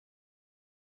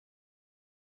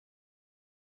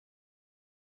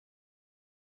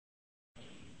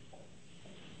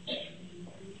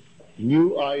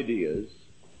New ideas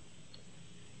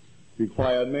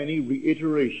require many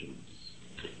reiterations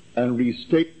and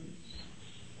restatements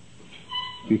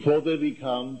before they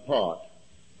become part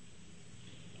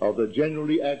of the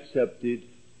generally accepted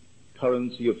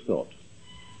currency of thought.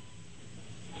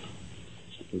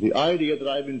 The idea that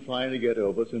I've been trying to get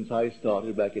over since I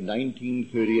started back in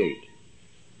 1938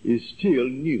 is still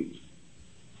new.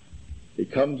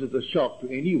 It comes as a shock to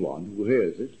anyone who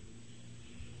hears it.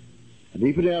 And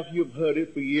even after you've heard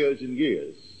it for years and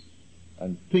years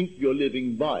and think you're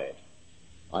living by it,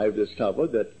 I've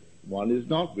discovered that one is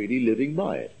not really living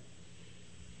by it.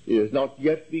 It has not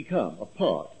yet become a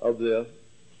part of their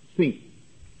thinking.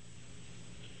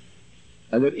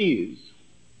 And it is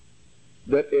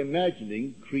that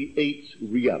imagining creates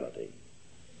reality.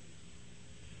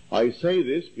 I say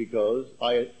this because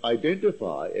I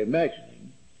identify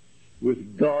imagining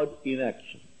with God in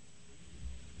action.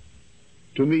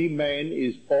 To me, man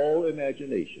is all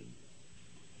imagination,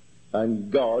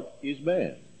 and God is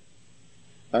man,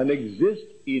 and exists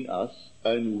in us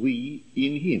and we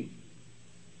in him.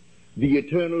 The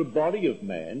eternal body of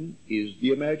man is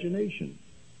the imagination,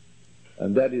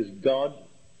 and that is God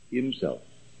himself.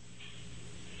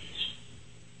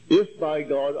 If by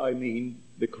God I mean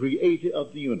the creator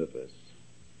of the universe,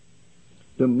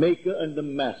 the maker and the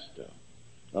master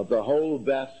of the whole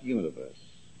vast universe,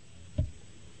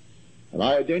 and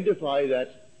I identify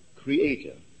that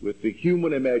creator with the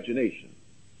human imagination,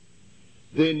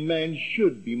 then man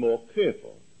should be more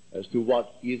careful as to what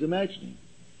he is imagining.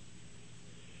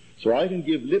 So I can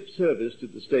give lip service to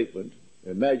the statement,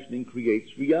 imagining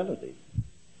creates reality.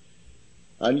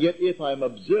 And yet if I'm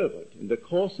observant in the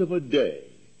course of a day,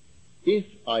 if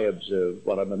I observe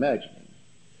what I'm imagining,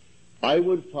 I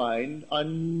would find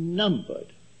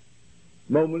unnumbered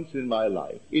moments in my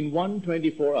life, in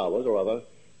 124 hours or other,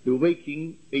 the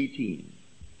waking 18,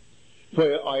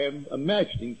 where I am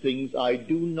imagining things I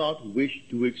do not wish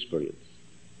to experience.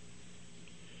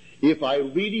 If I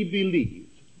really believed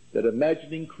that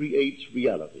imagining creates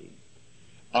reality,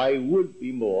 I would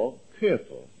be more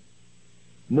careful,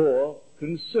 more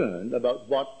concerned about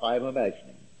what I'm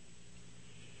imagining.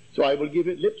 So I will give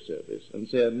it lip service and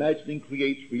say imagining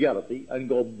creates reality and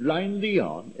go blindly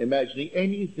on imagining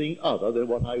anything other than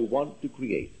what I want to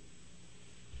create,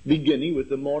 beginning with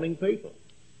the morning paper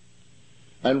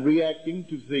and reacting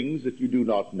to things that you do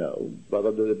not know,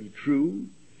 whether they be true.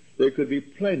 They could be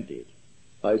planted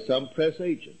by some press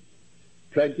agent,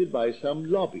 planted by some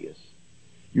lobbyist.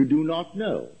 You do not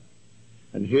know.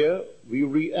 And here we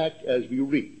react as we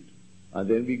read, and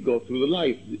then we go through the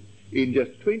life in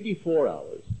just 24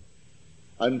 hours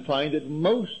and find that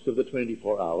most of the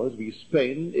 24 hours we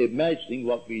spend imagining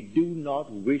what we do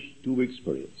not wish to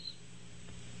experience.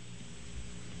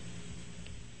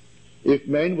 If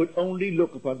man would only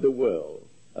look upon the world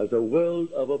as a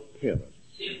world of appearance,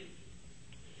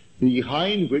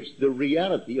 behind which the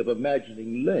reality of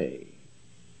imagining lay,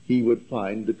 he would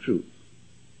find the truth.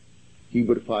 He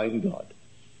would find God.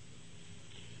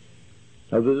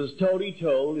 Now there's a story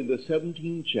told in the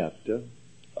 17th chapter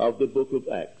of the book of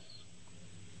Acts.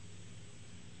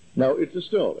 Now it's a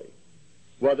story.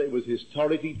 Whether it was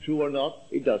historically true or not,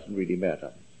 it doesn't really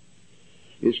matter.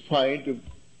 It's trying to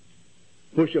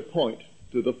push a point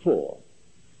to the fore.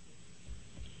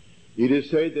 It is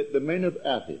said that the men of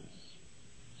Athens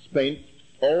spent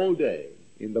all day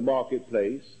in the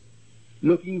marketplace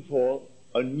looking for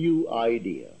a new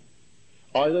idea,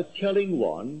 either telling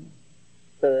one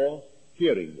or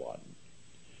hearing one.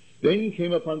 Then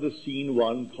came upon the scene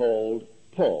one called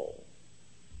Paul,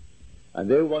 and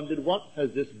they wondered, what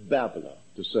has this babbler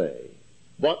to say?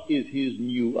 What is his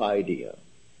new idea?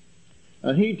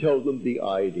 And he told them the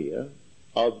idea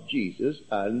of Jesus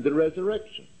and the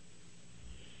resurrection.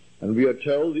 And we are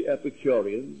told the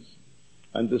Epicureans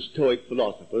and the Stoic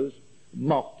philosophers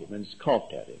mocked him and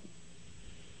scoffed at him.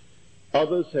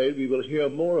 Others said, we will hear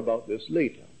more about this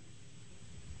later.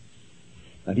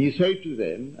 And he said to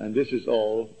them, and this is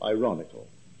all ironical,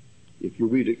 if you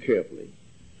read it carefully,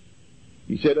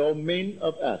 he said, O men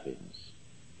of Athens,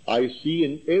 I see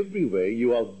in every way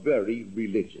you are very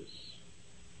religious.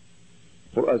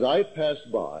 For as I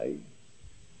passed by,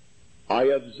 I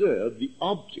observed the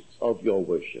objects of your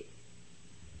worship.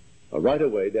 Right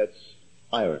away, that's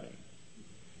irony.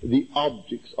 The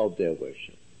objects of their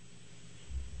worship.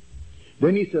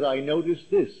 Then he said, I noticed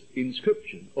this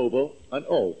inscription over an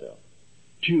altar,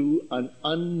 to an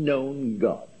unknown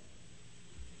God.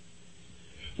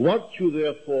 What you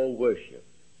therefore worship,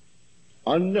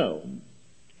 unknown,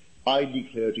 I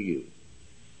declare to you.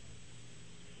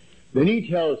 Then he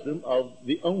tells them of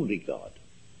the only God,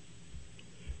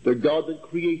 the God that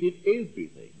created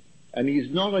everything. And he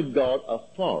is not a God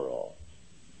afar off.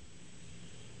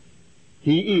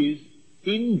 He is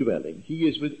indwelling. He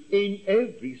is within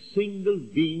every single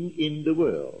being in the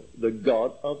world, the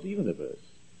God of the universe.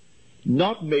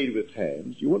 Not made with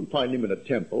hands. You won't find him in a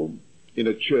temple, in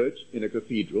a church, in a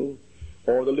cathedral,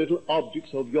 or the little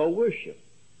objects of your worship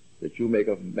that you make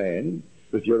of man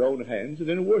with your own hands and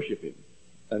then worship him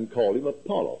and call him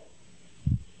Apollo.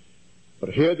 But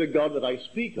here the God that I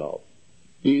speak of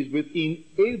is within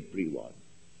everyone.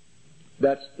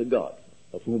 That's the God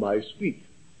of whom I speak.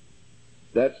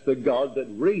 That's the God that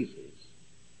raises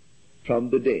from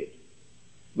the dead.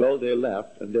 Well, they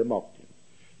laughed and they mocked him.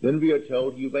 Then we are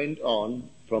told he went on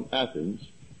from Athens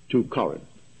to Corinth.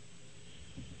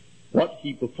 What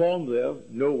he performed there,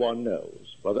 no one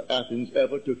knows, whether Athens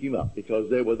ever took him up, because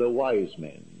they were the wise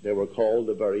men. They were called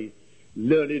the very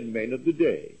learned men of the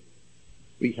day.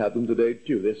 We have them today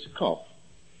too. They scoff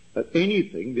at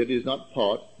anything that is not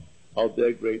part of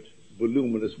their great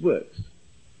voluminous works.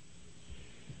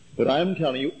 But I am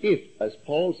telling you, if, as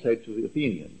Paul said to the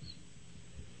Athenians,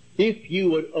 if you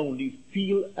would only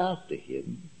feel after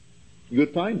him, you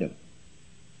would find him.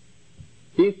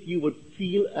 If you would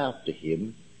feel after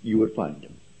him, you would find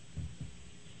him.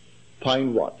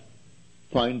 Find what?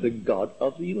 Find the God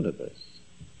of the universe.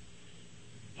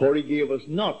 For he gave us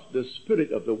not the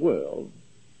spirit of the world,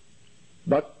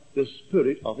 but the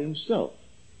spirit of himself.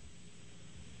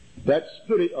 That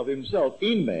spirit of himself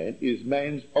in man is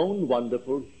man's own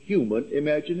wonderful human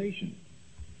imagination.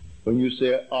 When you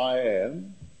say, I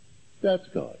am, that's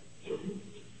God.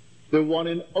 The one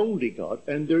and only God,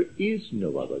 and there is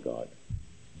no other God.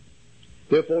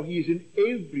 Therefore, he is in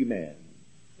every man,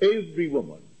 every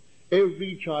woman,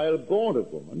 every child born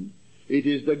of woman. It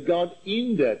is the God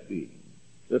in that being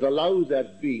that allows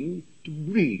that being to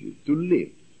breathe, to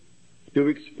live, to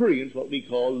experience what we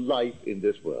call life in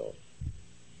this world.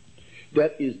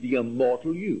 That is the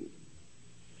immortal you.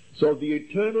 So the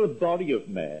eternal body of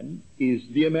man is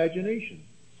the imagination,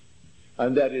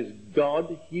 and that is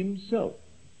God himself,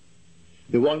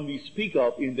 the one we speak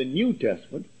of in the New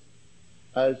Testament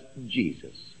as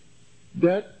Jesus.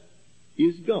 That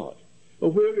is God.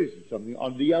 Well, where is he? Something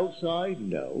on the outside?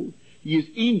 No. He is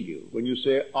in you. When you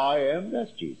say, I am,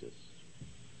 that's Jesus.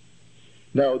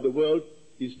 Now, the world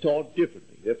is taught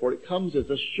differently. Therefore, it comes as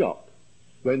a shock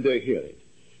when they hear it.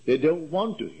 They don't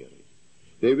want to hear it.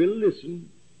 They will listen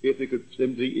if they could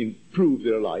simply improve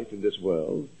their life in this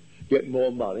world, get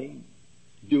more money,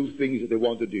 do things that they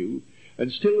want to do,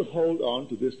 and still hold on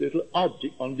to this little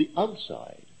object on the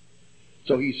outside.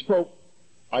 So he spoke,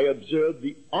 I observe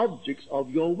the objects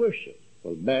of your worship.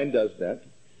 Well, man does that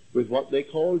with what they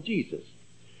call Jesus.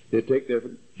 They take their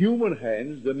human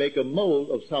hands, they make a mold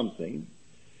of something,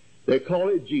 they call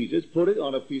it Jesus, put it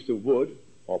on a piece of wood,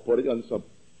 or put it on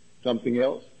something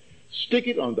else, stick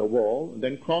it on the wall, and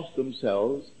then cross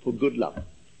themselves for good luck.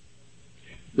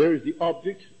 There is the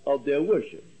object of their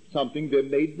worship, something they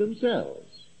made themselves.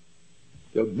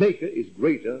 The maker is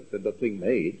greater than the thing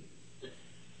made.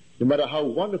 No matter how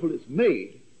wonderful it's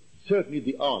made, certainly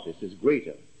the artist is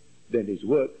greater than his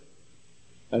work.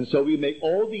 And so we make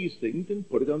all these things and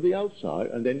put it on the outside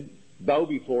and then bow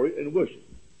before it and worship.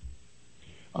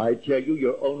 I tell you,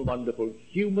 your own wonderful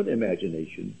human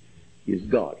imagination is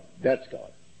God. That's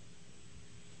God.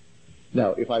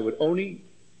 Now, if I would only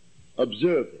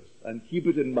observe this and keep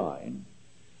it in mind,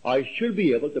 I should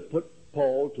be able to put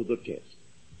Paul to the test.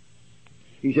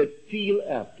 He said, feel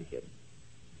after him,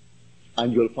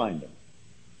 and you'll find him.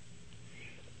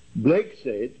 Blake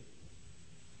said,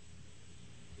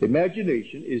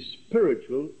 imagination is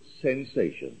spiritual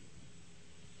sensation.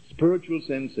 Spiritual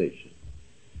sensation.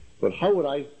 But how would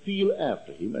I feel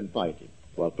after him and find him?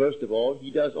 Well, first of all,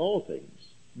 he does all things,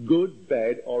 good,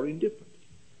 bad, or indifferent.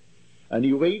 And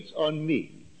he waits on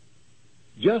me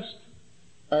just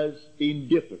as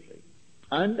indifferently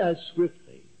and as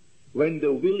swiftly when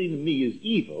the will in me is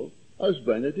evil as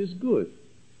when it is good.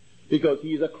 Because he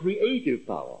is a creative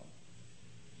power.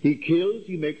 He kills,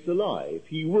 he makes alive.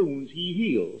 He wounds, he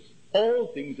heals.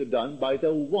 All things are done by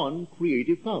the one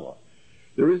creative power.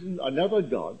 There isn't another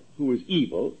God who is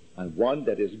evil and one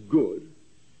that is good,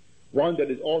 one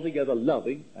that is altogether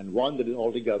loving and one that is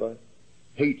altogether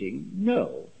hating.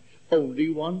 No. Only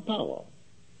one power.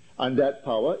 And that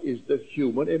power is the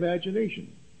human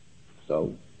imagination.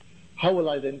 So, how will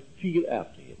I then feel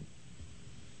after him?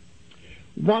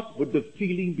 What would the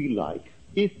feeling be like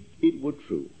if it were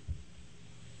true?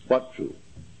 What true?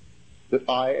 That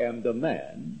I am the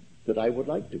man that I would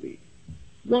like to be.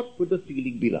 What would the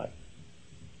feeling be like?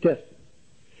 Test it.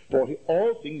 For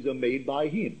all things are made by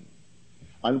him.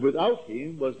 and without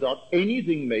him was not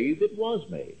anything made that was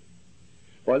made.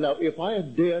 Well, now, if I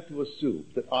dare to assume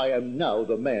that I am now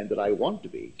the man that I want to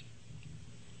be,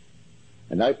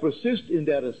 and I persist in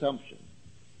that assumption,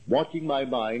 watching my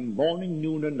mind morning,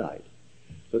 noon, and night,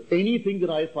 that anything that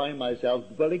I find myself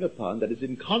dwelling upon that is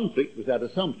in conflict with that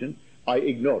assumption, I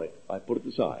ignore it. I put it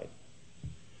aside.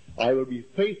 I will be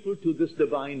faithful to this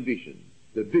divine vision,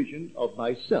 the vision of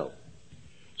myself.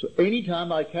 So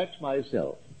anytime I catch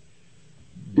myself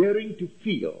daring to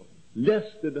feel less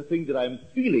than the thing that I'm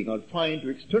feeling or trying to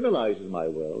externalize in my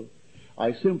world,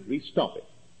 I simply stop it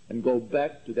and go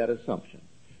back to that assumption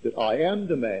that I am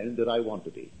the man that I want to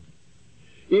be.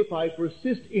 If I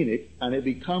persist in it and it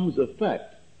becomes a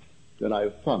fact, then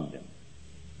I've found him.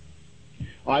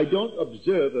 I don't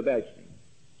observe imagining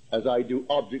as I do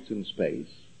objects in space.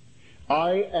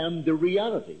 I am the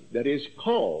reality that is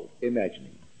called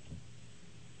imagining.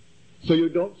 So you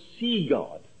don't see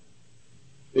God,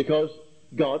 because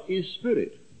God is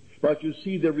spirit, but you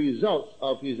see the results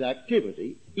of his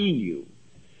activity in you.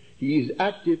 He is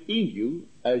active in you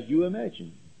as you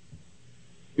imagine.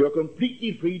 You're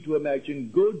completely free to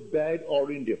imagine good, bad,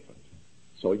 or indifferent.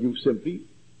 So you simply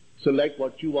select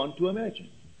what you want to imagine.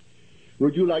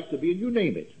 Would you like to be, and you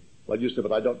name it. Well, you say,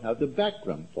 but I don't have the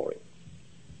background for it.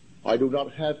 I do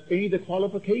not have any of the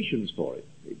qualifications for it.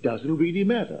 It doesn't really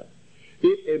matter.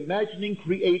 If imagining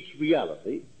creates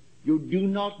reality, you do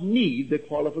not need the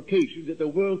qualifications that the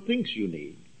world thinks you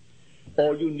need.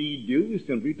 All you need do is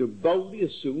simply to boldly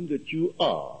assume that you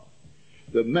are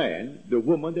the man, the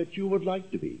woman that you would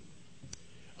like to be.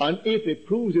 And if it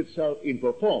proves itself in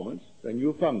performance, then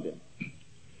you found him.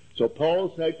 So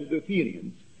Paul said to the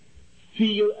Athenians,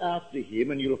 feel after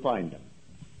him and you'll find him.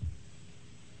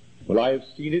 Well, I have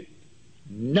seen it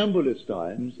numberless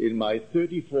times in my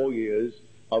 34 years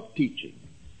of teaching.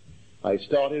 I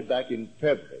started back in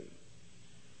February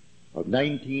of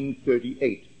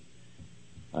 1938.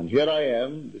 And here I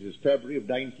am, this is February of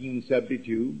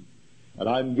 1972, and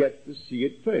I'm yet to see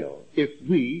it fail, if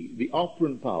we, the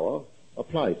operant power,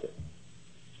 applies it.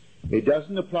 It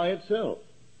doesn't apply itself.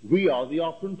 We are the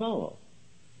operant power.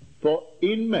 For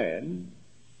in man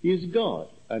is God,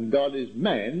 and God is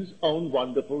man's own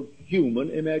wonderful human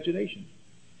imagination.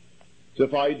 So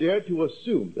if I dare to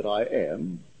assume that I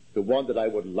am the one that I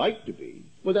would like to be,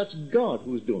 well, that's God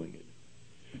who's doing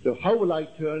it. So how will I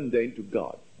turn then to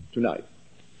God tonight?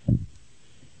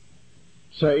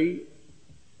 Say,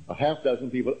 a half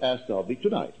dozen people asked of me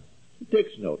tonight. It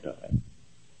takes no time.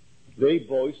 They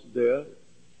voiced their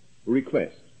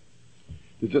request.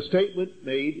 There's a statement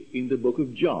made in the book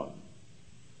of John,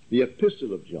 the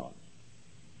epistle of John.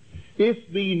 If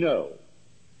we know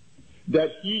that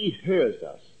he hears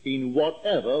us in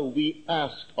whatever we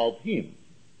ask of him,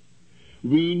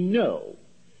 we know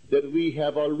that we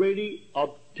have already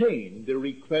obtained the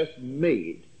request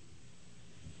made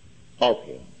of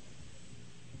him.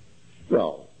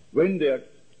 Well, when they're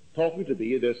talking to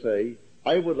me, they say,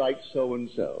 I would like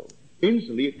so-and-so.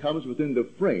 Instantly it comes within the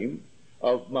frame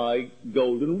of my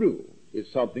golden rule.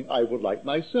 It's something I would like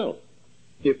myself.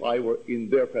 If I were in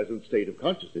their present state of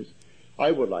consciousness,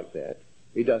 I would like that.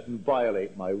 It doesn't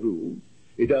violate my rule.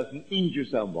 It doesn't injure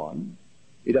someone.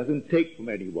 It doesn't take from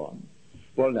anyone.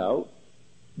 Well, now,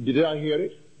 did I hear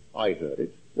it? I heard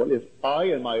it. Well, if I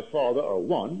and my Father are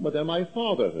one, well, then my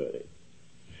Father heard it.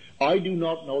 I do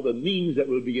not know the means that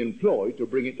will be employed to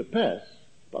bring it to pass,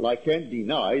 but I can't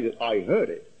deny that I heard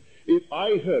it. If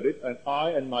I heard it and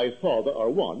I and my Father are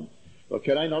one, well,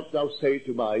 can I not now say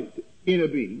to my inner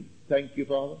being, thank you,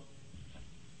 Father?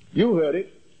 You heard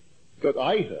it, because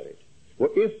I heard it. Well,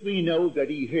 if we know that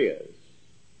he hears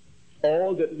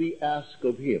all that we ask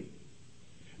of him,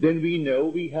 then we know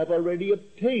we have already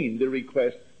obtained the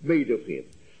request made of him.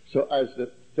 So as to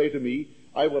say to me,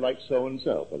 I would like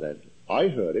so-and-so. Well, then, I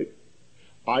heard it.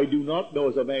 I do not know,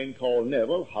 as a man called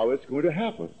Neville, how it's going to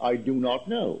happen. I do not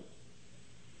know.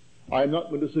 I'm not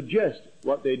going to suggest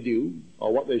what they do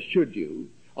or what they should do.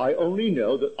 I only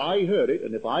know that I heard it,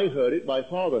 and if I heard it, my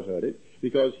Father heard it,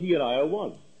 because he and I are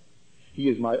one. He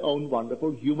is my own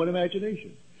wonderful human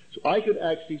imagination. So I could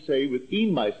actually say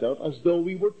within myself as though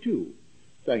we were two.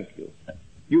 Thank you.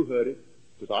 You heard it,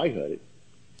 because I heard it.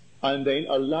 And then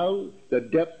allow the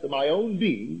depth of my own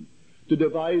being to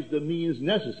devise the means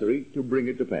necessary to bring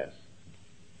it to pass.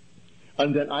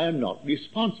 And then I am not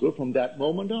responsible from that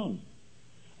moment on.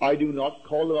 I do not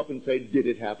call them up and say, did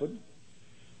it happen?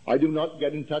 I do not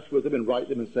get in touch with them and write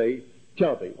them and say,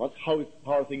 tell me, how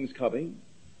are things coming?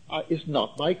 It's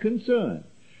not my concern.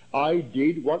 I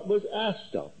did what was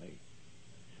asked of me.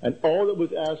 And all that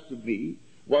was asked of me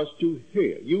was to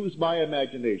use my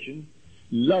imagination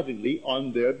lovingly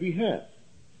on their behalf.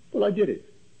 Well, I did it.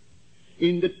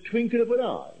 In the twinkle of an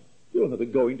eye. You don't have to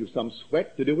go into some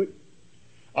sweat to do it.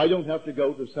 I don't have to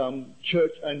go to some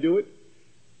church and do it,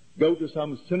 go to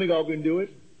some synagogue and do it,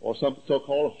 or some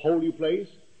so-called holy place.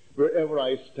 Wherever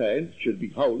I stand should be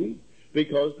holy,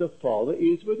 because the Father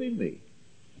is within me.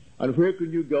 And where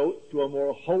can you go to a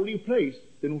more holy place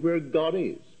than where God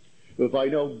is? If I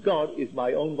know God is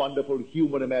my own wonderful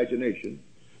human imagination,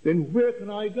 then where can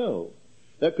I go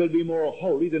that could be more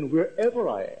holy than wherever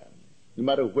I am, no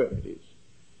matter where it is?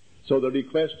 So the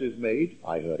request is made.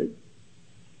 I heard it.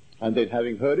 And then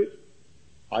having heard it,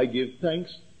 I give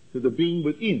thanks to the being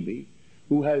within me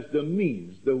who has the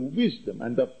means, the wisdom,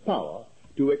 and the power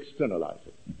to externalize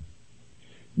it.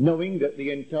 Knowing that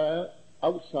the entire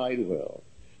outside world,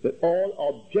 that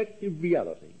all objective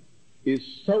reality is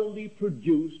solely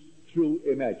produced through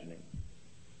imagining.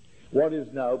 What is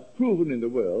now proven in the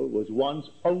world was once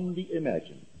only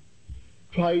imagined.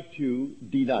 Try to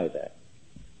deny that.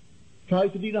 Try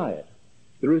to deny it.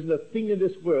 There isn't a thing in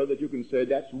this world that you can say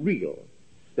that's real,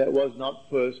 that was not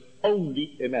first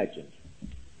only imagined.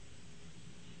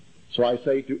 So I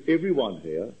say to everyone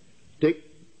here, take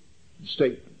the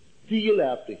statement, feel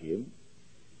after him,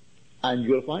 and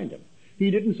you'll find him. He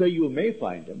didn't say you may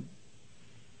find him.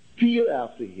 Feel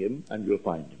after him, and you'll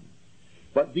find him.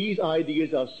 But these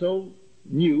ideas are so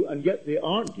new, and yet they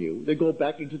aren't new. They go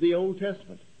back into the Old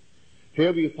Testament.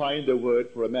 Here we find the word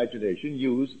for imagination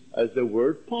used as the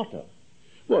word potter.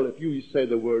 Well, if you say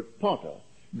the word potter,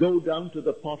 go down to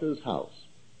the potter's house.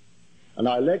 And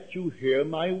I let you hear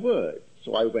my word.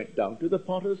 So I went down to the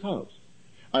potter's house.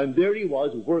 And there he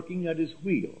was working at his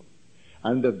wheel.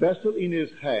 And the vessel in his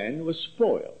hand was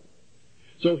spoiled.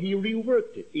 So he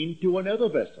reworked it into another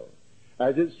vessel,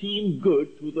 as it seemed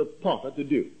good to the potter to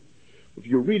do. If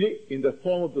you read it in the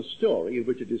form of the story in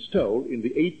which it is told in the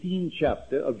 18th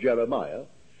chapter of Jeremiah,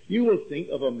 you will think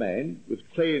of a man with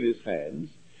clay in his hands,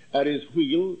 at his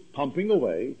wheel, pumping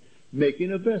away,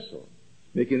 making a vessel,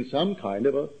 making some kind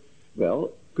of a,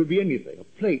 well, could be anything,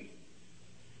 a plate.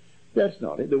 That's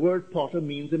not it. The word potter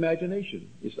means imagination.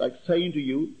 It's like saying to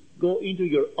you, go into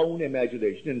your own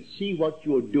imagination and see what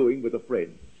you're doing with a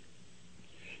friend.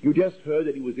 You just heard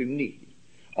that he was in need.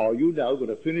 Are you now going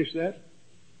to finish that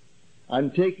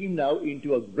and take him now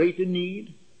into a greater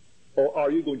need? Or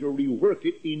are you going to rework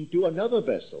it into another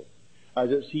vessel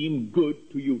as it seemed good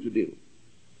to you to do?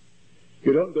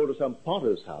 You don't go to some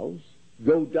potter's house.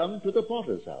 Go down to the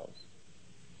potter's house.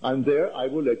 And there I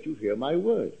will let you hear my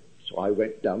word. So I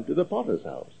went down to the potter's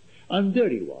house. And there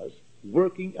he was,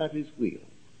 working at his wheel.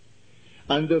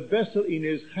 And the vessel in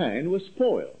his hand was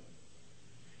spoiled.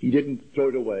 He didn't throw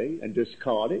it away and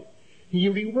discard it. He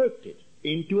reworked it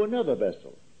into another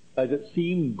vessel, as it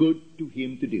seemed good to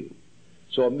him to do.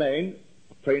 So a man,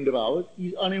 a friend of ours,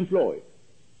 he's unemployed.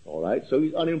 All right, so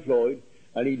he's unemployed,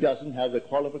 and he doesn't have the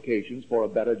qualifications for a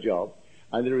better job,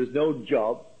 and there is no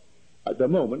job at the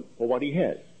moment for what he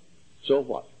has. So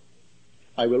what?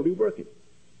 I will rework it.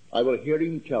 I will hear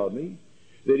him tell me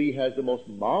that he has the most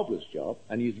marvelous job,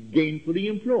 and he's gainfully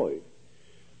employed.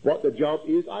 What the job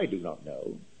is, I do not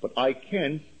know, but I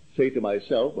can say to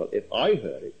myself, well, if I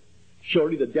heard it,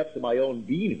 surely the depth of my own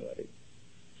being heard it.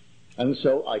 And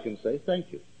so I can say,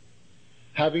 thank you.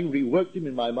 Having reworked him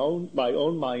in my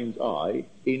own mind's eye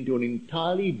into an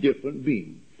entirely different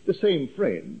being, the same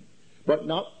friend, but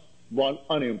not one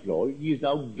unemployed, he is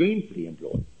now gainfully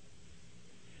employed.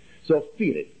 So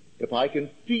feel it. If I can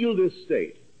feel this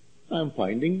state, I'm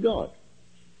finding God.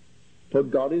 For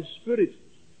God is spirit.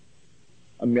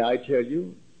 And may I tell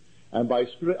you, and by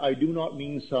spirit I do not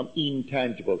mean some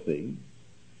intangible thing.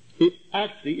 It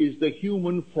actually is the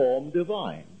human form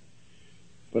divine.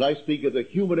 When I speak of the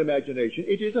human imagination,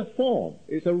 it is a form.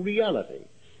 It's a reality.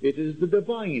 It is the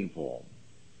divine form.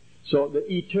 So the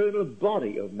eternal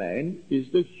body of man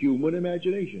is the human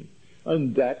imagination.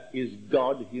 And that is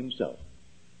God himself.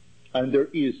 And there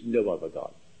is no other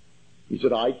God. He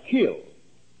said, I kill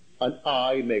and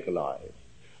I make alive.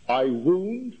 I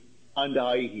wound and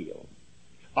I heal.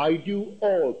 I do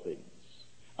all things,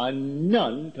 and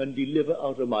none can deliver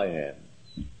out of my hands.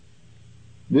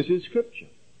 This is Scripture.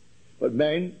 But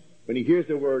man, when he hears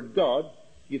the word God,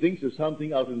 he thinks of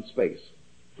something out in space.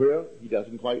 Where, he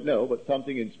doesn't quite know, but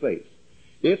something in space.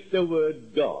 If the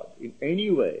word God in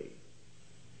any way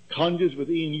conjures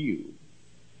within you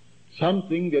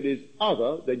something that is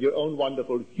other than your own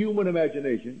wonderful human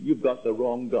imagination, you've got the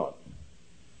wrong God.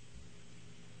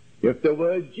 If the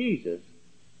word Jesus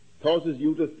causes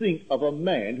you to think of a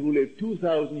man who lived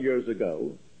 2,000 years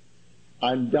ago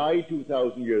and died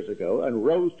 2,000 years ago and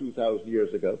rose 2,000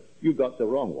 years ago, you've got the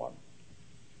wrong one.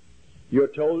 You're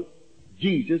told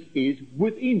Jesus is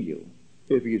within you.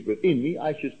 If he is within me,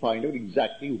 I should find out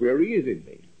exactly where he is in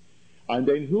me. And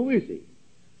then who is he?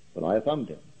 Well, I have found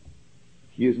him.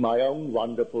 He is my own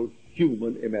wonderful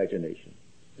human imagination.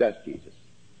 That's Jesus.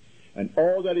 And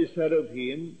all that is said of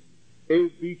him,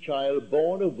 every child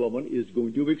born of woman is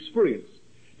going to experience,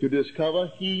 to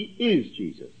discover he is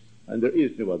Jesus, and there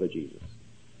is no other Jesus.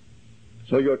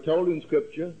 So you're told in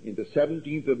Scripture, in the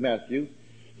 17th of Matthew,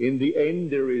 in the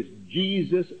end there is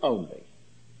Jesus only.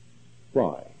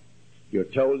 Why? You're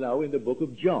told now in the book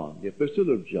of John, the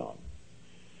Epistle of John.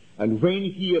 And when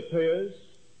he appears,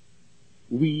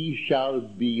 we shall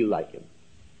be like him.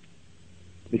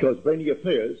 Because when he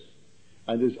appears,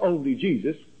 and there's only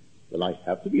Jesus, well, I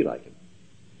have to be like him.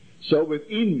 So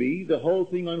within me, the whole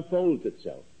thing unfolds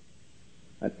itself.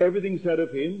 And everything said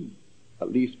of him,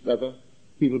 at least whether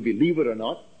people believe it or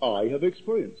not, I have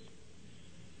experienced.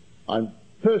 And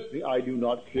personally, I do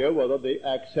not care whether they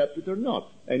accept it or not,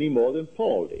 any more than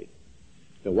Paul did.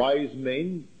 The wise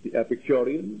men, the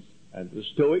Epicureans, and the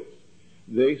Stoics,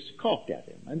 they scoffed at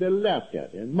him, and they laughed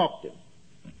at him, and mocked him.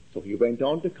 So he went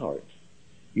on to Corinth.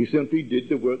 He simply did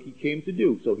the work he came to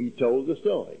do, so he told the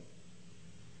story.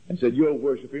 And said, you're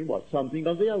worshiping what? Something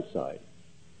on the outside.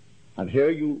 And here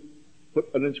you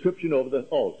put an inscription over the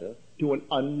altar to an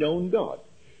unknown God.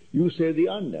 You say the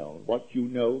unknown. What you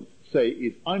know, say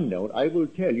is unknown. I will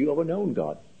tell you of a known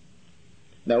God.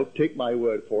 Now take my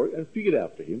word for it and feel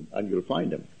after him, and you'll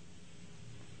find him.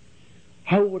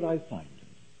 How would I find him?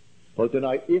 Well,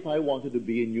 tonight, if I wanted to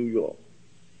be in New York,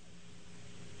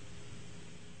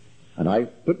 and I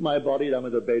put my body down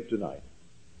on the bed tonight,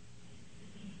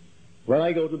 when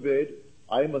I go to bed,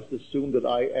 I must assume that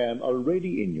I am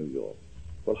already in New York.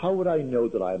 Well, how would I know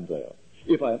that I am there?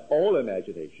 If I am all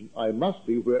imagination, I must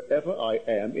be wherever I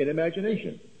am in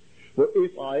imagination. Well,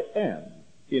 if I am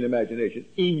in imagination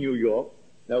in New York,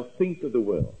 now think of the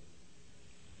world.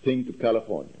 Think of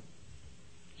California.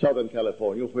 Southern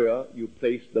California, where you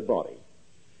place the body.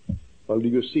 Well, do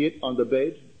you see it on the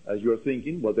bed as you're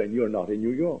thinking? Well, then you're not in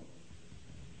New York.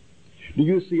 Do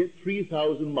you see it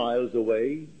 3,000 miles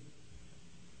away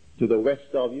to the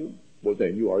west of you? Well,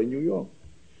 then you are in New York.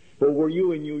 But were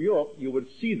you in New York, you would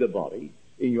see the body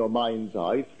in your mind's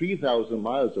eye 3,000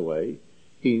 miles away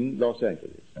in Los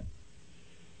Angeles.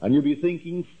 And you'd be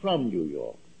thinking from New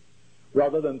York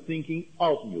rather than thinking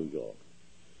of New York.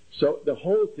 So the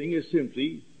whole thing is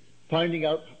simply finding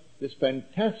out this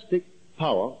fantastic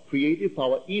power, creative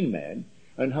power in man,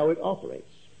 and how it operates.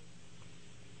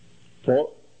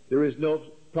 For there is no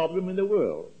problem in the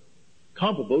world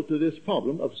comparable to this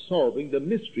problem of solving the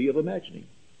mystery of imagining.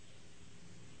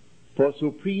 For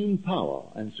supreme power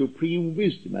and supreme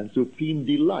wisdom and supreme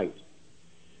delight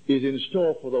is in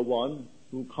store for the one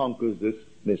who conquers this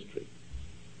mystery.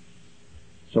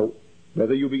 So,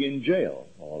 whether you be in jail,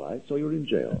 all right, so you're in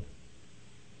jail,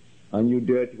 and you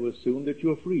dare to assume that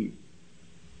you're free.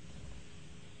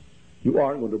 You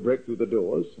aren't going to break through the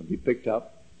doors and be picked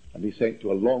up and be sent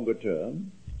to a longer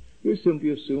term. You simply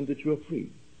assume that you're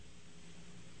free.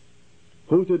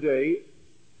 Who today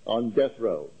on death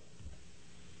row?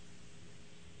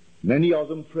 Many of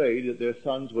them prayed that their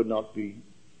sons would not be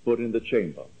put in the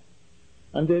chamber.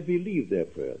 And they believed their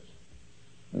prayers.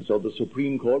 And so the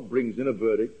Supreme Court brings in a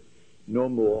verdict, no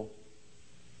more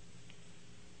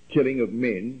killing of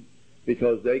men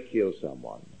because they kill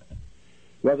someone.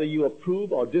 Whether you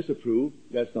approve or disapprove,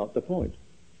 that's not the point.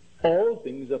 All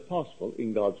things are possible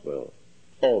in God's world.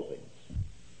 All things.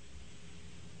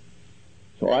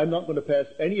 So I'm not going to pass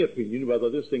any opinion whether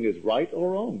this thing is right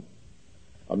or wrong.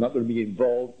 I'm not going to be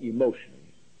involved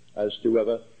emotionally as to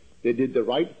whether they did the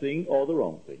right thing or the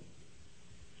wrong thing.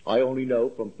 I only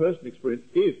know from personal experience,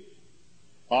 if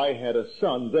I had a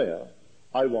son there,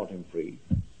 I want him free.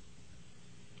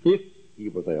 If he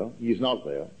were there, he's not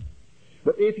there,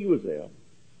 but if he was there,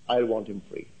 I want him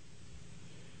free.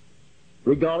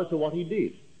 Regardless of what he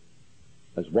did.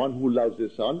 As one who loves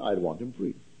his son, I'd want him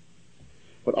free.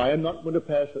 But I am not going to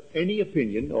pass any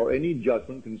opinion or any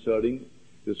judgment concerning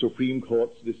the Supreme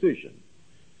Court's decision.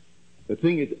 The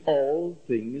thing is, all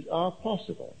things are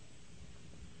possible.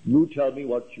 You tell me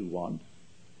what you want,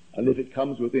 and if it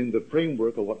comes within the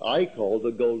framework of what I call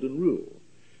the golden rule,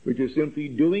 which is simply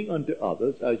doing unto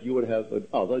others as you would have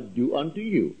another do unto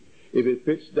you. If it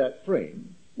fits that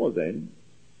frame, well then,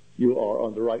 you are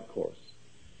on the right course.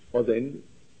 Well then,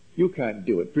 you can't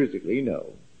do it physically,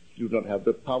 no. You don't have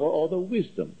the power or the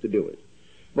wisdom to do it.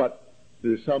 But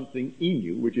there's something in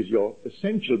you which is your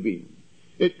essential being.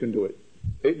 It can do it.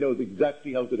 It knows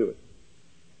exactly how to do it.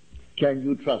 Can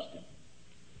you trust him?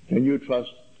 Can you trust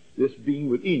this being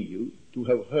within you to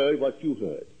have heard what you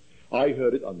heard? I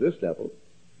heard it on this level,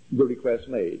 the request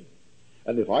made.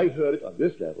 And if I heard it on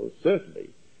this level, certainly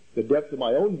the depth of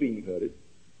my own being heard it.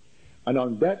 And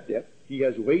on that depth, he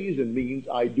has ways and means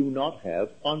I do not have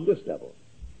on this level.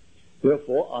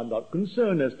 Therefore, I'm not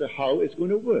concerned as to how it's going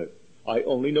to work. I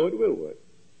only know it will work.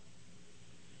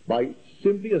 By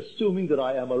simply assuming that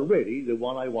I am already the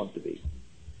one I want to be.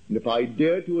 And if I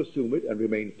dare to assume it and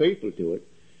remain faithful to it,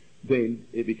 then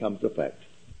it becomes a fact.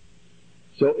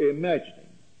 So imagining,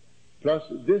 plus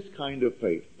this kind of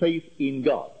faith, faith in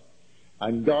God.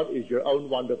 And God is your own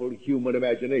wonderful human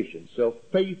imagination. So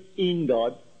faith in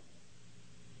God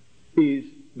is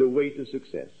the way to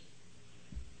success.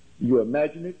 You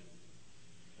imagine it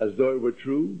as though it were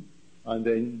true, and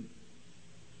then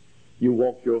you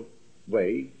walk your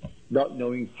way, not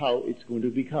knowing how it's going to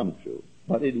become true.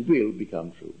 But it will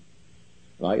become true.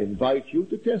 And I invite you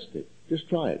to test it. Just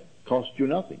try it. Cost you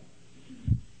nothing.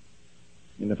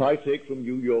 And if I take from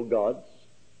you your gods,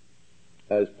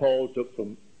 as Paul took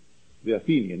from the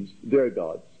Athenians their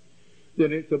gods,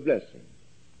 then it's a blessing.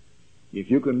 If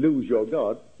you can lose your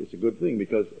God, it's a good thing,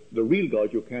 because the real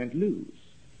God you can't lose.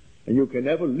 And you can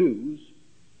never lose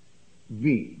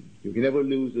being. You can never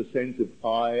lose the sense of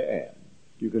I am.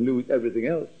 You can lose everything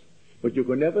else, but you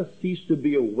can never cease to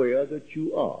be aware that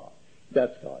you are.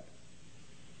 That's God.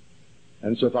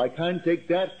 And so if I can't take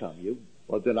that from you,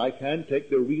 well, then I can't take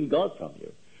the real God from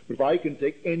you. But if I can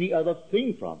take any other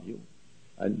thing from you,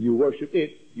 and you worship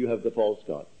it, you have the false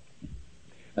God.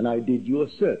 And I did you a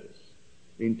service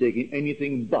in taking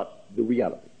anything but the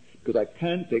reality, because I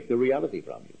can't take the reality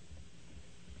from you.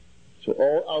 So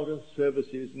all outer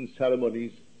services and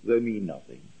ceremonies, they mean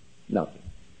nothing. Nothing.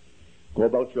 Go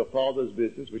about your Father's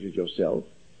business, which is yourself,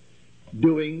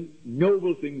 doing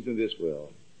noble things in this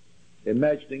world,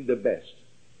 imagining the best,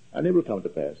 and it will come to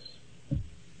pass.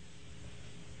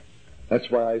 That's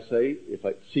why I say, if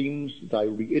it seems that I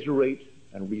reiterate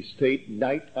and restate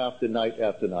night after night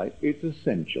after night, it's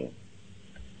essential.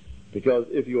 Because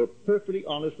if you're perfectly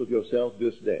honest with yourself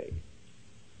this day,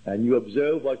 and you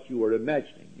observe what you are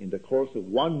imagining in the course of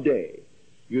one day,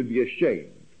 you'll be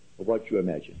ashamed of what you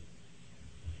imagine.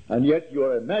 And yet you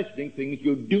are imagining things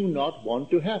you do not want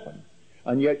to happen.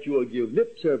 And yet you will give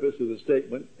lip service to the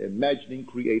statement, imagining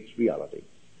creates reality.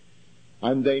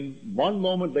 And then one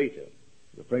moment later,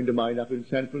 a friend of mine up in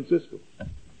San Francisco,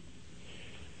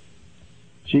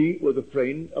 she was a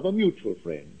friend of a mutual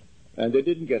friend, and they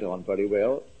didn't get on very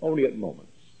well, only at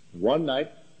moments. One night,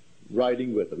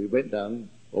 riding with her, we went down,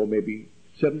 maybe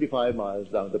 75 miles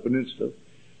down the peninsula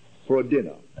for a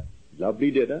dinner.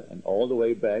 Lovely dinner, and all the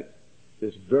way back,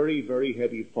 this very, very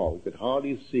heavy fog. You could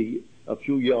hardly see a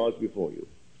few yards before you.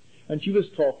 And she was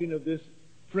talking of this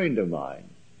friend of mine,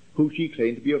 who she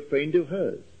claimed to be a friend of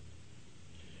hers.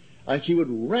 And she would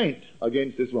rant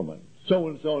against this woman. So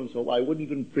and so and so, I wouldn't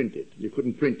even print it. You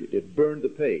couldn't print it. It burned the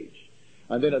page.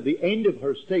 And then at the end of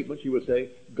her statement, she would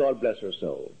say, God bless her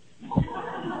soul.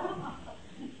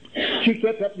 She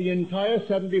kept up the entire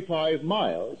 75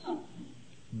 miles,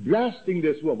 blasting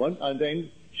this woman, and then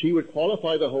she would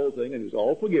qualify the whole thing, and it was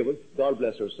all forgiven. God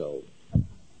bless her soul.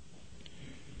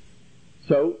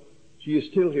 So she is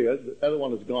still here. The other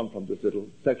one has gone from this little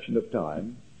section of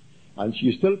time, and she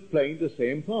is still playing the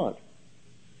same part,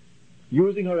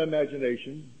 using her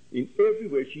imagination in every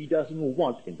way she doesn't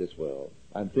want in this world.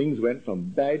 And things went from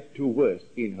bad to worse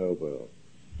in her world.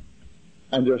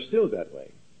 And they're still that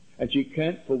way. And she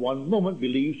can't for one moment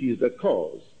believe she's the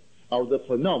cause of the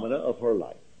phenomena of her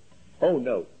life. Oh,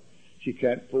 no. She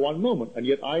can't for one moment. And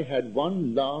yet I had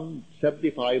one long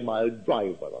 75-mile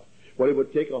drive with her, where it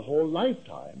would take a whole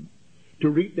lifetime to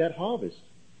reap that harvest.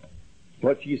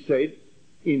 What she said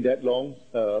in that long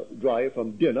drive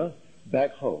from dinner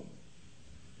back home.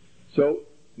 So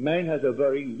man has a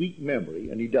very weak memory,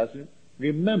 and he doesn't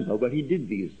remember when he did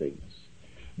these things.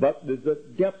 But there's a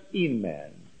depth in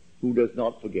man who does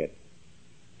not forget.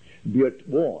 Be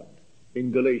warned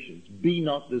in Galatians, be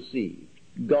not deceived.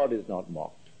 God is not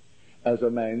mocked. As a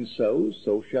man sows,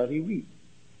 so shall he reap.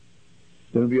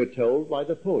 Then we are told by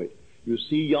the poet, you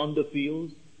see yonder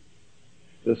fields,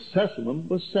 the sesamum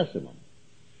was sesamum,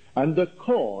 and the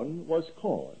corn was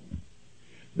corn.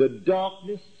 The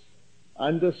darkness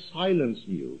and the silence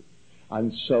knew,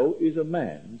 and so is a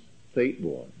man's fate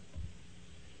born.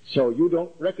 So you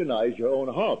don't recognize your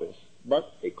own harvest, but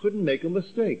it couldn't make a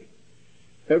mistake.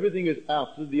 Everything is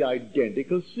after the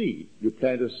identical seed. You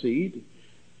plant a seed.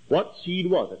 What seed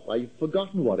was it? I've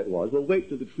forgotten what it was. Well, wait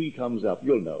till the tree comes up.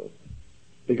 You'll know.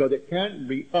 Because it can't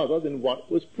be other than what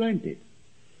was planted.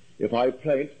 If I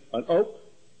plant an oak,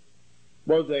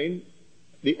 well then,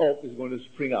 the oak is going to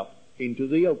spring up into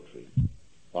the oak tree.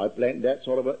 If I plant that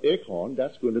sort of an acorn,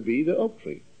 that's going to be the oak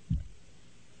tree.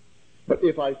 But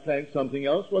if I plant something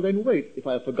else, well then wait. If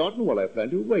I have forgotten what I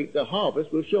planted, wait. The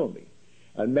harvest will show me.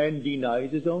 And man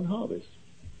denies his own harvest.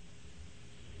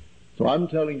 So I'm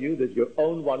telling you that your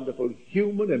own wonderful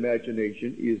human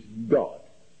imagination is God.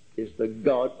 It's the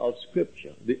God of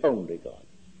Scripture, the only God.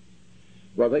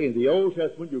 Whether in the Old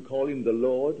Testament you call him the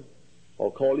Lord,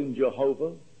 or call him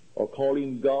Jehovah, or call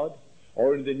him God,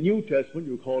 or in the New Testament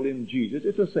you call him Jesus,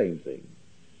 it's the same thing.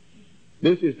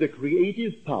 This is the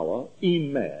creative power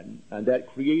in man, and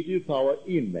that creative power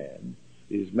in man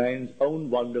is man's own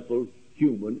wonderful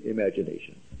human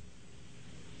imagination.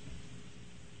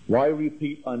 Why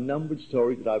repeat unnumbered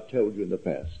stories that I've told you in the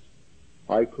past?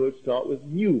 I could start with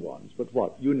new ones, but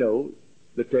what? You know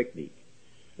the technique.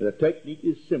 And the technique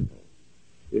is simple.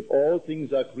 If all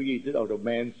things are created out of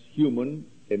man's human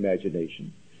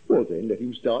imagination, well then let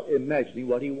him start imagining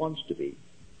what he wants to be.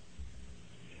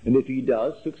 And if he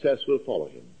does, success will follow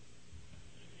him.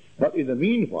 But in the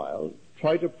meanwhile,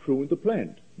 try to prune the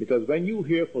plant. Because when you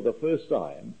hear for the first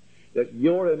time that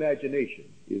your imagination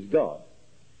is God,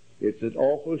 it's an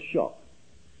awful shock.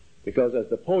 Because as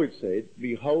the poet said,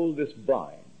 behold this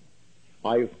vine,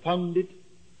 I found it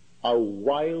a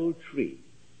wild tree,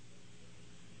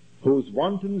 whose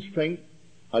wanton strength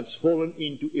had swollen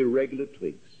into irregular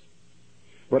twigs.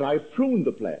 But I pruned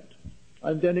the plant,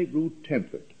 and then it grew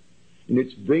temperate in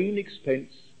its vain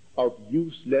expense of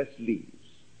useless leaves,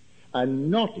 and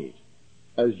knotted,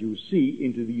 as you see,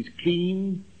 into these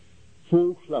clean,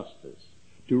 full clusters,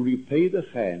 to repay the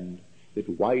hand that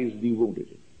wisely wounded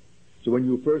it. So when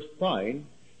you first find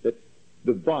that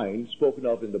the vine spoken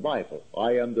of in the Bible,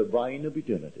 I am the vine of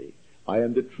eternity, I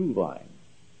am the true vine,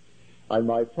 and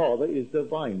my Father is the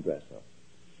vine dresser,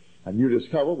 and you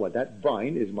discover, well, that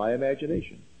vine is my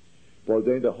imagination. For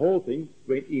then the whole thing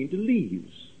went into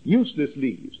leaves, useless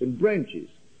leaves and branches.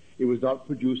 It was not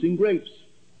producing grapes.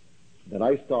 Then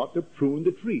I start to prune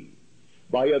the tree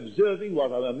by observing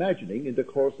what I'm imagining in the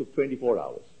course of 24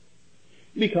 hours.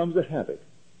 It becomes a habit.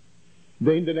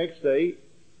 Then the next day,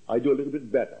 I do a little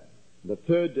bit better. The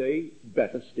third day,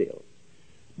 better still.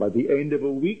 By the end of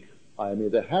a week, I am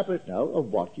in the habit now of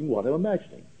watching what I'm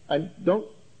imagining. And don't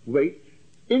wait.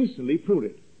 Instantly prune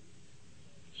it.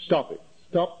 Stop it.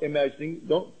 Stop imagining.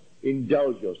 Don't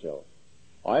indulge yourself.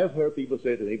 I have heard people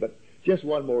say to me, but just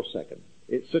one more second.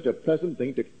 It's such a pleasant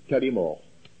thing to cut him off.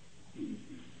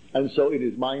 And so in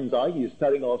his mind's eye, he is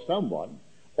cutting off someone,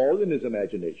 all in his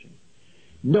imagination,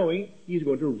 knowing he's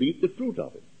going to reap the fruit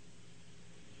of it.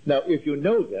 Now, if you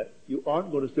know that, you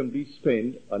aren't going to simply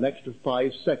spend an extra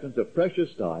 5 seconds of precious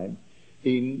time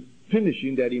in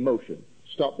finishing that emotion,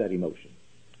 stop that emotion,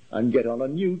 and get on a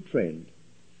new trend.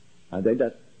 And then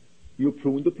you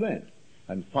prune the plant.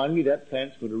 And finally that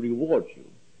plant's going to reward you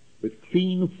with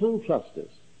clean, full clusters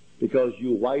because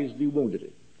you wisely wounded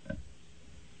it.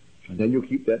 And then you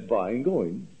keep that vine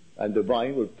going, and the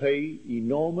vine will pay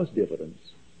enormous dividends.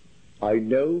 I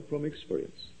know from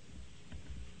experience.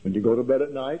 When you go to bed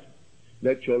at night,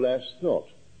 let your last thought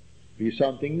be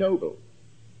something noble,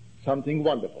 something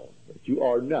wonderful, that you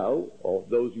are now, or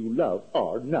those you love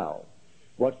are now,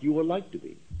 what you would like to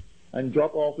be, and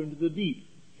drop off into the deep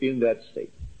in that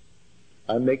state,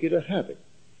 and make it a habit.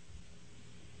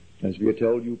 As we are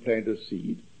told, you plant a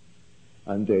seed,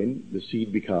 and then the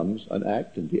seed becomes an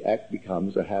act, and the act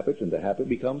becomes a habit, and the habit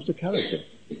becomes a character.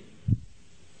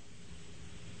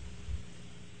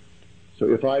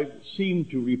 So if I seem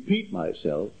to repeat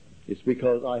myself, it's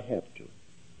because I have to.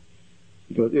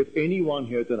 Because if anyone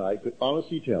here tonight could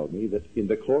honestly tell me that in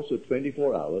the course of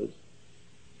 24 hours,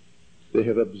 they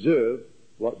have observed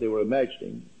what they were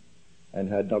imagining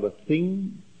and had not a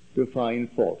thing to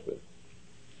find fault with,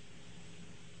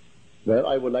 well,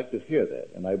 I would like to hear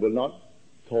that, and I will not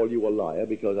call you a liar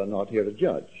because I'm not here to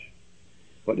judge.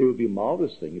 But it would be a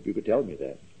marvelous thing if you could tell me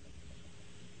that.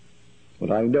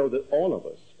 But I know that all of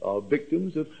us are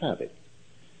victims of habit,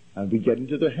 and we get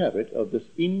into the habit of this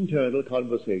internal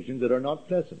conversations that are not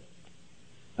pleasant.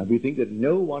 And we think that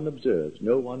no one observes,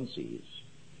 no one sees.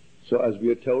 So as we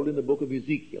are told in the book of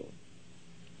Ezekiel,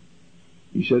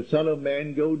 he said, Son of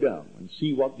man, go down and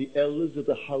see what the elders of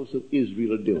the house of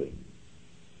Israel are doing.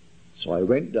 So I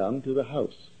went down to the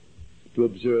house to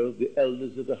observe the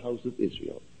elders of the house of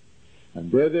Israel.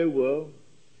 And there they were,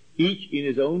 each in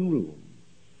his own room,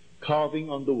 carving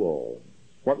on the wall.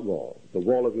 What wall? The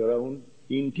wall of your own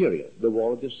interior, the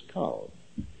wall of the skull.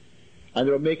 And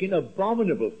they were making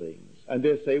abominable things. And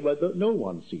they say, well, no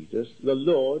one sees us. The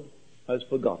Lord has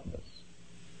forgotten us.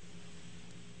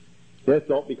 They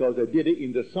thought because they did it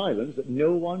in the silence that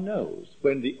no one knows,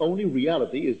 when the only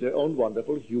reality is their own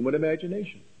wonderful human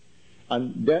imagination.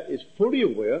 And that is fully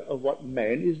aware of what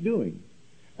man is doing.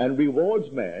 and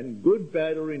rewards man, good,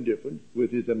 bad, or indifferent,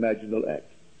 with his imaginal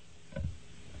act.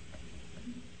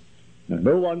 Now,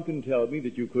 no one can tell me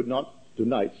that you could not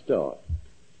tonight start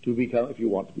to become, if you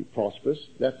want to be prosperous,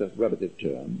 that's a relative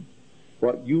term.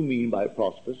 What you mean by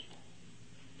prosperous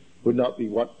would not be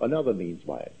what another means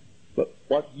by it, but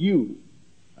what you,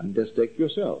 and just take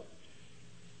yourself,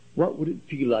 what would it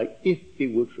feel like if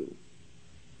it were true?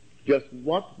 Just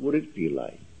what would it feel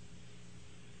like?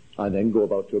 And then go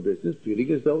about your business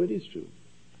feeling as though it is true.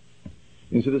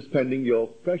 Instead of spending your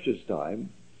precious time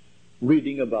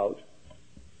reading about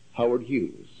Howard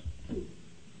Hughes.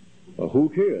 Well, who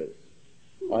cares?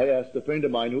 I asked a friend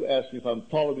of mine who asked me if I'm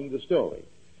following the story.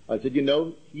 I said, you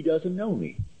know, he doesn't know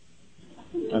me.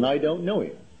 And I don't know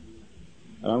him.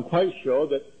 And I'm quite sure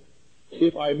that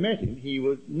if I met him, he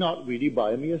would not really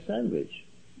buy me a sandwich.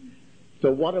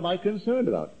 So what am I concerned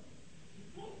about?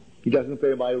 He doesn't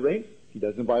pay my rent. He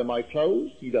doesn't buy my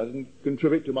clothes. He doesn't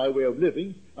contribute to my way of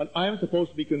living. And I am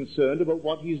supposed to be concerned about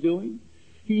what he's doing?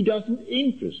 He doesn't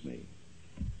interest me.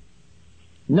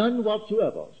 None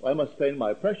whatsoever. So I must spend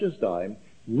my precious time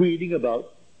reading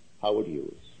about Howard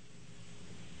Hughes.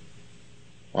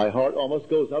 My heart almost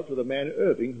goes out to the man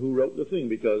Irving who wrote the thing,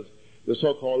 because the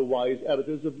so-called wise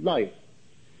editors of Life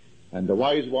and the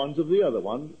wise ones of the other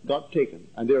one got taken,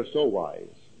 and they're so wise,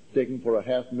 taken for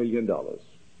 $500,000.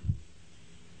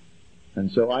 And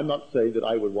so I'm not saying that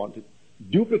I would want to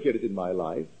duplicate it in my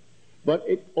life, but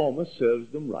it almost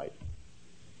serves them right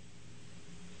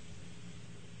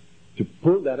to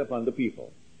pull that upon the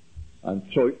people and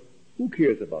throw it. Who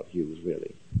cares about Hughes,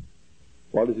 really?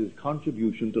 What is his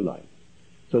contribution to life?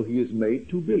 So he has made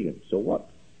 $2 billion. So what?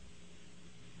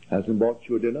 Hasn't bought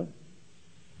you a dinner?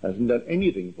 Hasn't done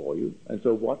anything for you. And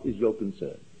so what is your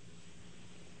concern?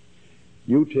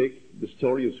 You take the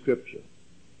story of Scripture,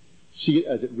 see it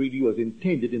as it really was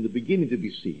intended in the beginning to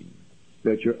be seen,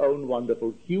 that your own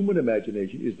wonderful human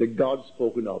imagination is the God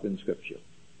spoken of in Scripture.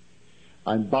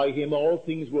 And by him all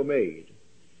things were made,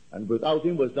 and without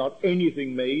him was not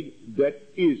anything made that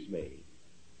is made.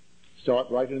 Start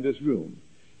right in this room.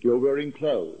 You're wearing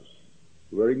clothes.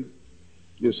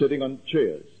 You're sitting on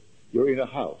chairs. You're in a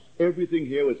house. Everything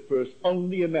here was first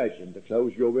only imagined. The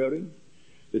clothes you're wearing,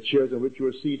 the chairs on which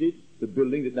you're seated, the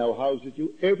building that now houses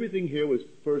you, everything here was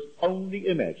first only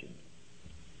imagined.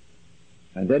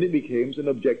 And then it becomes an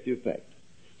objective fact.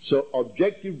 So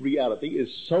objective reality is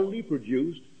solely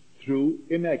produced through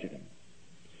imagining.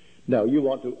 Now, you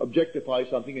want to objectify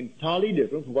something entirely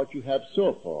different from what you have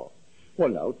so far. Well,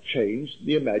 now, change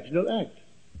the imaginal act.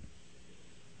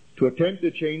 To attempt to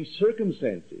change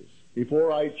circumstances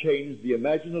before I change the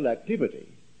imaginal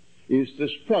activity is to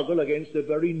struggle against the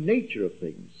very nature of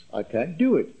things. I can't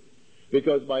do it,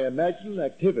 because my imaginal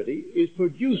activity is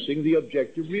producing the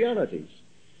objective realities.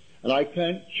 And I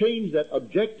can't change that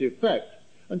objective fact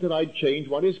until I change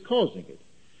what is causing it.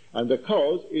 And the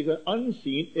cause is an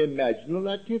unseen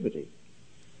imaginal activity.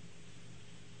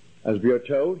 As we are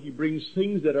told, he brings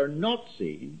things that are not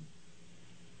seen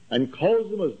and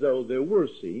calls them as though they were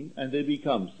seen, and they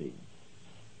become seen.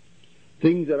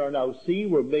 Things that are now seen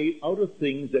were made out of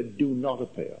things that do not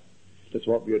appear. That's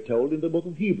what we are told in the book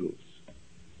of Hebrews.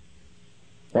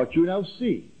 What you now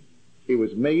see, it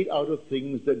was made out of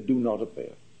things that do not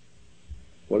appear.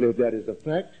 Well, if that is a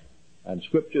fact, and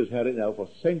Scripture's had it now for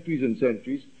centuries and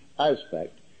centuries as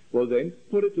fact, well then,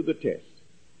 put it to the test.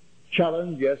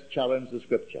 Challenge, yes, challenge the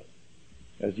Scripture.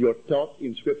 As you're taught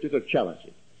in Scripture to challenge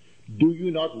it. Do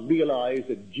you not realize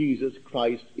that Jesus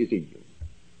Christ is in you?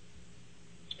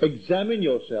 Examine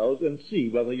yourselves and see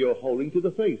whether you're holding to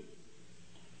the faith.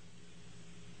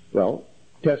 Well,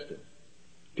 test him.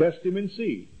 Test him and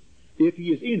see. If he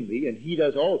is in me and he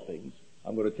does all things,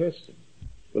 I'm going to test him.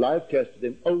 Well, I've tested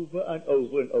him over and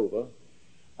over and over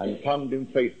and found him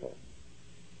faithful.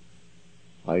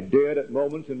 I dared at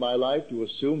moments in my life to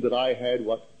assume that I had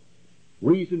what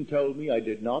reason told me I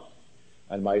did not,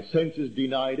 and my senses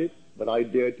denied it, but I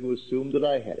dared to assume that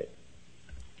I had it.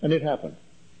 And it happened.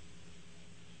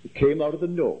 It came out of the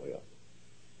nowhere.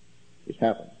 It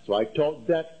happened. So I taught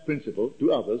that principle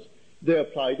to others. They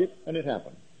applied it, and it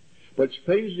happened. But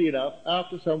strangely enough,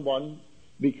 after someone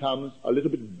becomes a little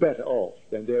bit better off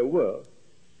than they were,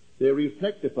 they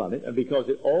reflect upon it, and because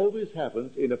it always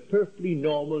happens in a perfectly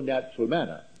normal, natural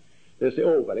manner, they say,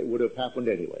 oh, well, it would have happened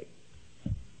anyway.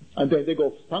 And then they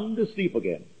go sound asleep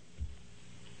again.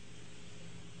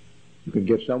 You can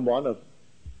give someone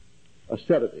a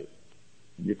sedative,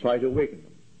 and you try to awaken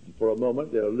them. And for a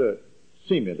moment, they're alert,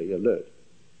 seemingly alert.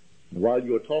 And while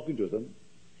you're talking to them,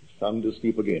 sound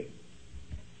asleep again.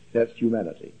 That's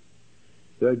humanity.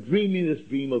 They're dreaming this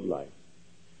dream of life.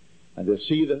 And they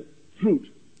see the fruit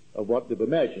of what they've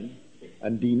imagined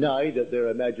and deny that their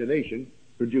imagination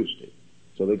produced it.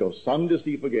 So they go sound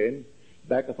asleep again,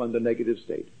 back upon the negative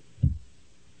state.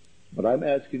 But I'm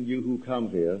asking you who come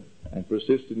here and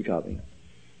persist in coming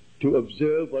to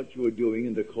observe what you are doing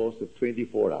in the course of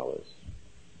 24 hours.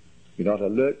 You're not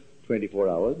alert 24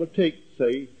 hours, but take,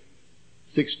 say,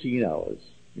 16 hours.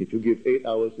 If you give 8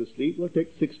 hours to sleep, well,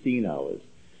 take 16 hours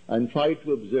and try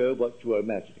to observe what you are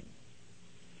imagining.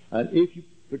 And if you,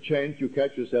 perchance you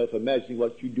catch yourself imagining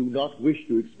what you do not wish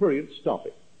to experience, stop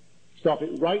it. Stop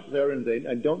it right there and then,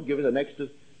 and don't give it an extra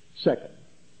second.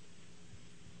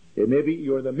 It may be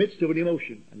you're in the midst of an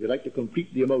emotion and you'd like to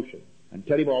complete the emotion and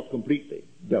tell him off completely.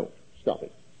 Don't. Stop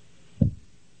it.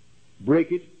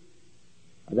 Break it,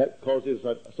 and that causes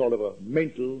a sort of a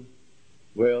mental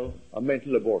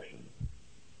abortion,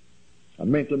 a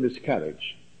mental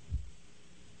miscarriage,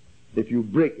 if you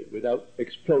break it without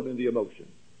exploding the emotion.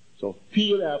 So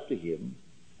feel after him,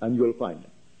 and you'll find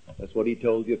him. That's what he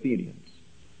told the Athenians.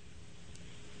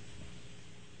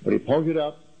 But he pointed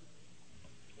out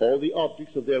all the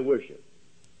objects of their worship.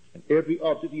 And every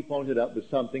object he pointed out was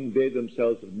something they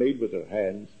themselves had made with their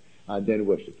hands and then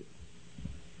worshipped it.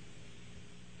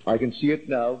 I can see it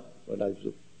now when I was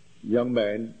a young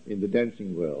man in the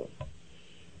dancing world.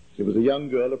 There was a young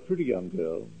girl, a pretty young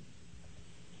girl,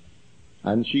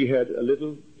 and she had a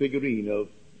little figurine of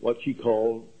what she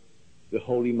called the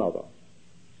Holy Mother.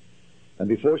 And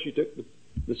before she took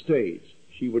the stage,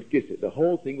 she would kiss it. The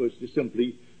whole thing was just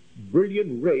simply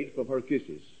brilliant red from her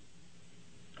kisses.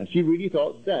 And she really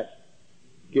thought that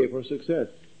gave her success.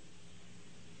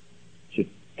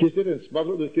 She'd kiss it and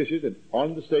smother it with kisses, and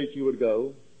on the stage she would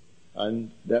go,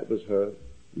 and that was her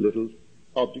little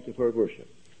object of her worship.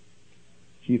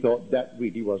 She thought that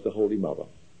really was the Holy Mother.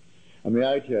 And may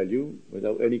I tell you,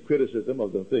 without any criticism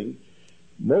of the thing,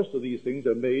 most of these things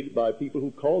are made by people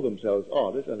who call themselves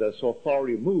artists and are so far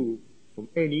removed from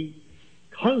any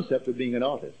concept of being an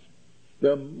artist.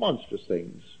 They're monstrous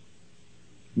things,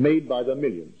 made by the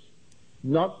millions,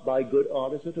 not by good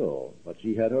artists at all. But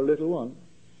she had her little one,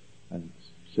 and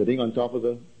sitting on top of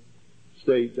the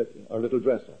stage, her little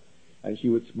dresser, and she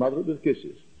would smother it with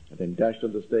kisses, and then dashed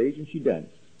on the stage, and she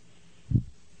danced.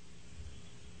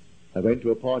 I went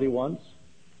to a party once.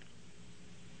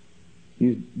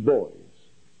 These boys,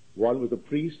 one was a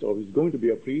priest, or was going to be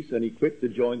a priest, and he quit to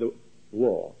join the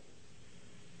war.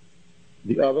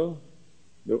 The other,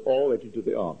 they all went into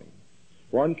the army.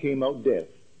 One came out deaf.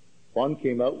 One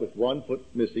came out with one foot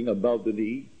missing above the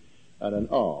knee and an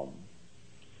arm.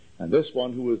 And this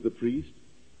one who was the priest,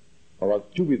 or was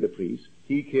to be the priest,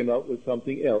 he came out with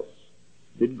something else.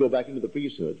 Didn't go back into the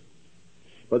priesthood.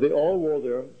 But they all wore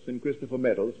their St. Christopher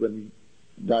medals when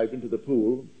we dived into the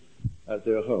pool at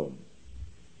their home.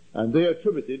 And they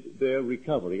attributed their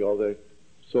recovery, or their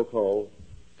so-called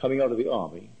coming out of the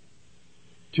army,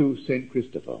 to St.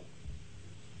 Christopher.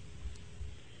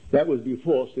 That was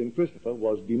before St. Christopher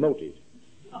was demoted.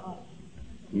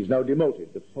 He's now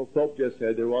demoted. The Pope just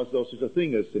said there was no such a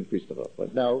thing as St. Christopher.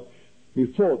 But now,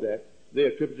 before that, they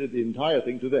attributed the entire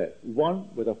thing to that. One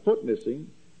with a foot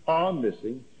missing, arm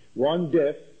missing, one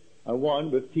deaf, and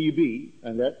one with TB,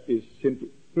 and that is St.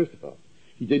 Christopher.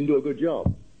 He didn't do a good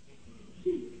job.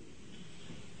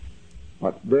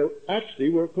 But they actually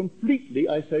were completely,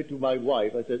 I said to my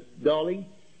wife, I said, darling,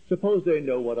 suppose they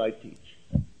know what I teach.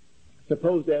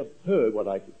 Suppose they have heard what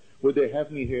I teach. Would they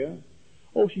have me here?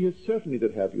 Oh, she is certainly to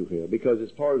have you here, because as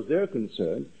far as they're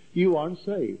concerned, you aren't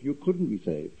saved. You couldn't be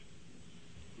saved.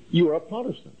 You are a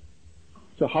Protestant.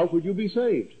 So how could you be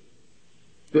saved?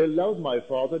 They loved my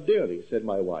father dearly, said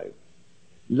my wife.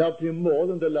 Loved him more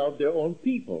than they loved their own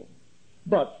people.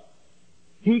 But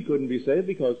he couldn't be saved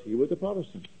because he was a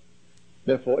Protestant.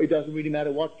 Therefore, it doesn't really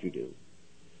matter what you do.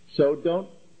 So don't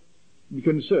be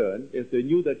concerned. If they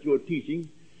knew that you're teaching,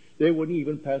 they wouldn't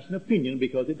even pass an opinion,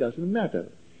 because it doesn't matter.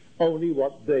 Only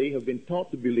what they have been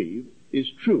taught to believe is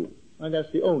true, and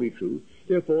that's the only truth.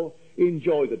 Therefore,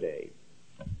 enjoy the day.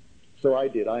 So I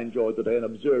did. I enjoyed the day and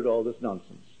observed all this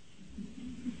nonsense.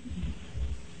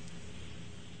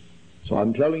 So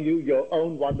I'm telling you, your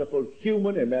own wonderful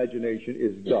human imagination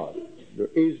is God. There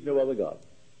is no other God.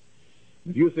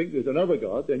 If you think there's another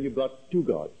God, then you've got two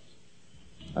gods.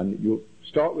 And you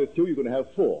start with two, you're going to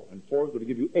have four. And four is going to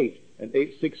give you 8. And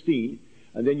 8, 16.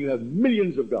 And then you have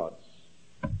millions of gods.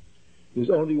 There's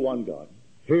only one God.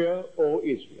 Hear, O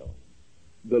Israel,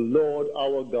 the Lord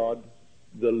our God,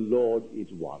 the Lord is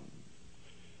one.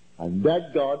 And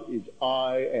that God is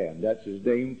I am. That's his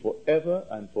name forever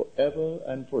and forever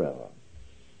and forever.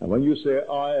 And when you say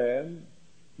I am,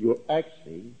 you're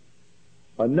actually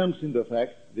announcing the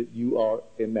fact that you are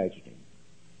imagining.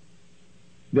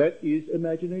 That is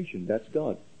imagination. That's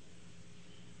God.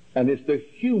 And it's the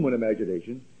human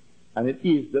imagination, and it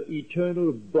is the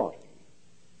eternal body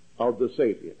of the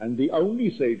Savior. And the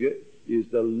only Savior is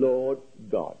the Lord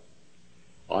God.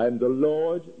 I am the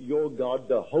Lord your God,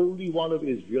 the Holy One of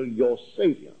Israel, your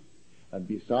Savior. And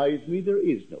besides me there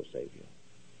is no Savior.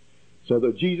 So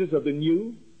the Jesus of the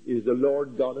new is the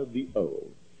Lord God of the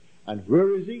old. And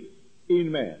where is he?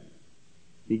 In man.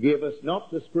 He gave us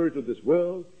not the spirit of this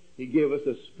world, he gave us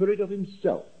the spirit of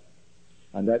himself.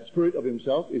 And that spirit of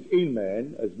himself is in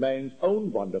man as man's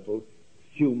own wonderful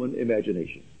human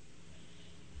imagination.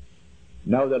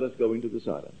 Now let us go into the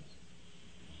silence.